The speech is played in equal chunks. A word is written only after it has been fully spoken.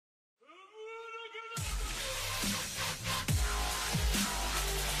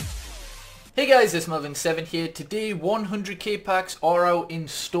Hey guys, it's Melvin7 here. Today 100k packs are out in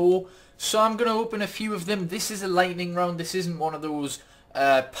store, so I'm going to open a few of them. This is a lightning round. This isn't one of those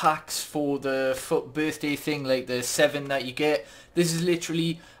packs for the birthday thing like the 7 that you get. This is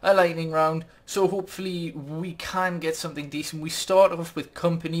literally a lightning round, so hopefully we can get something decent. We start off with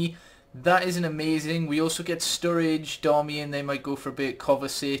Company. That isn't amazing. We also get Sturridge, Darmian, they might go for a bit,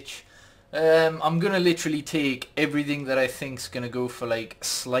 Kovacic. I'm going to literally take everything that I think's going to go for like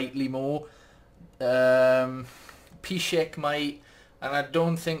slightly more. Piszczek might, and I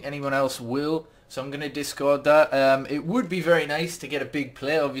don't think anyone else will, so I'm going to discard that. It would be very nice to get a big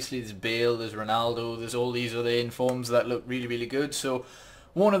player. Obviously there's Bale, there's Ronaldo, there's all these other informs that look really, really good, so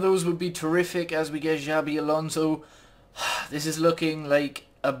one of those would be terrific as we get Xabi Alonso. This is looking like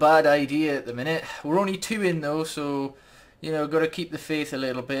a bad idea at the minute. We're only 2 in though, so you know, got to keep the faith a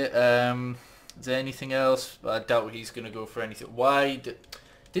little bit. Is there anything else? I doubt he's going to go for anything. Wide.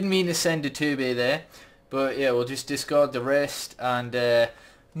 Didn't mean to send a Turbo there, but yeah, we'll just discard the rest and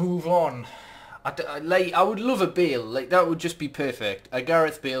move on. I would love a Bale, like that would just be perfect. A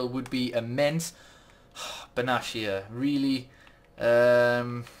Gareth Bale would be immense. Benashia, really. Is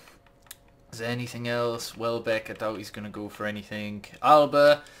there anything else? Welbeck, I doubt he's going to go for anything.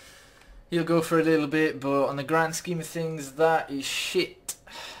 Alba, he'll go for a little bit, but on the grand scheme of things, that is shit,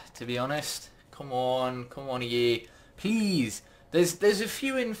 to be honest. Come on, EA, please. There's a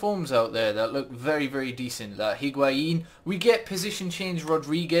few informs out there that look very, very decent. That Higuain, we get position change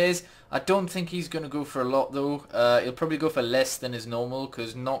Rodriguez. I don't think he's going to go for a lot though. He'll probably go for less than his normal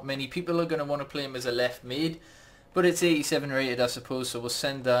because not many people are going to want to play him as a left mid. But it's 87 rated, I suppose, so we'll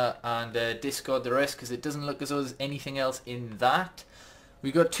send that and discard the rest because it doesn't look as though there's anything else in that.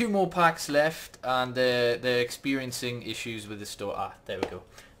 We got 2 more packs left and they're experiencing issues with the store. Ah, there we go.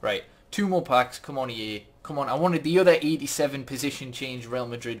 Right, 2 more packs. Come on, EA. Come on, I wanted the other 87 position change Real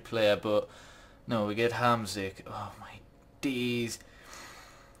Madrid player, but no, we get Hamzik. Oh my days.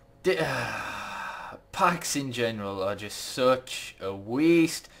 Packs in general are just such a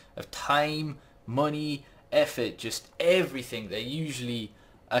waste of time, money, effort, just everything. They're usually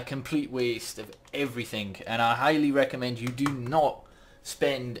a complete waste of everything, and I highly recommend you do not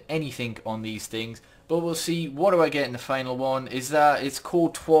spend anything on these things. But we'll see. What do I get in the final one? Is that it's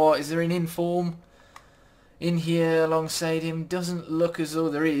Courtois? Is there an inform in here alongside him? Doesn't look as though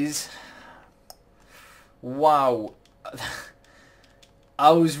there is. Wow.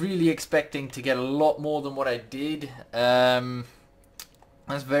 I was really expecting to get a lot more than what I did. That's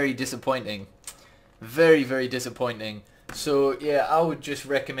very disappointing. Very, very disappointing. So yeah, I would just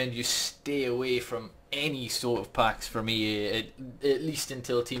recommend you stay away from any sort of packs for me, at least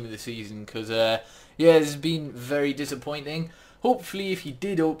until Team of the Season, because yeah, this has been very disappointing. Hopefully if you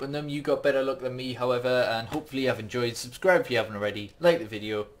did open them you got better luck than me, however, and hopefully you have enjoyed. Subscribe if you haven't already, like the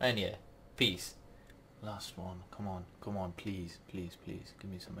video, and yeah, peace. Last one, come on, please, please, please, give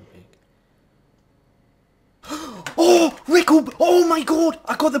me something big. Oh, Rico, oh my god,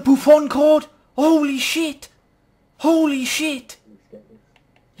 I got the Buffon card. Holy shit, holy shit.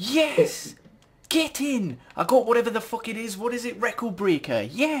 Yes, get in. I got whatever the fuck it is. What is it? Record breaker.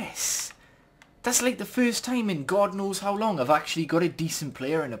 Yes. That's like the first time in God knows how long I've actually got a decent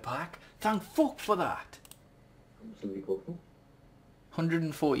player in a pack. Thank fuck for that.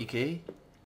 140k.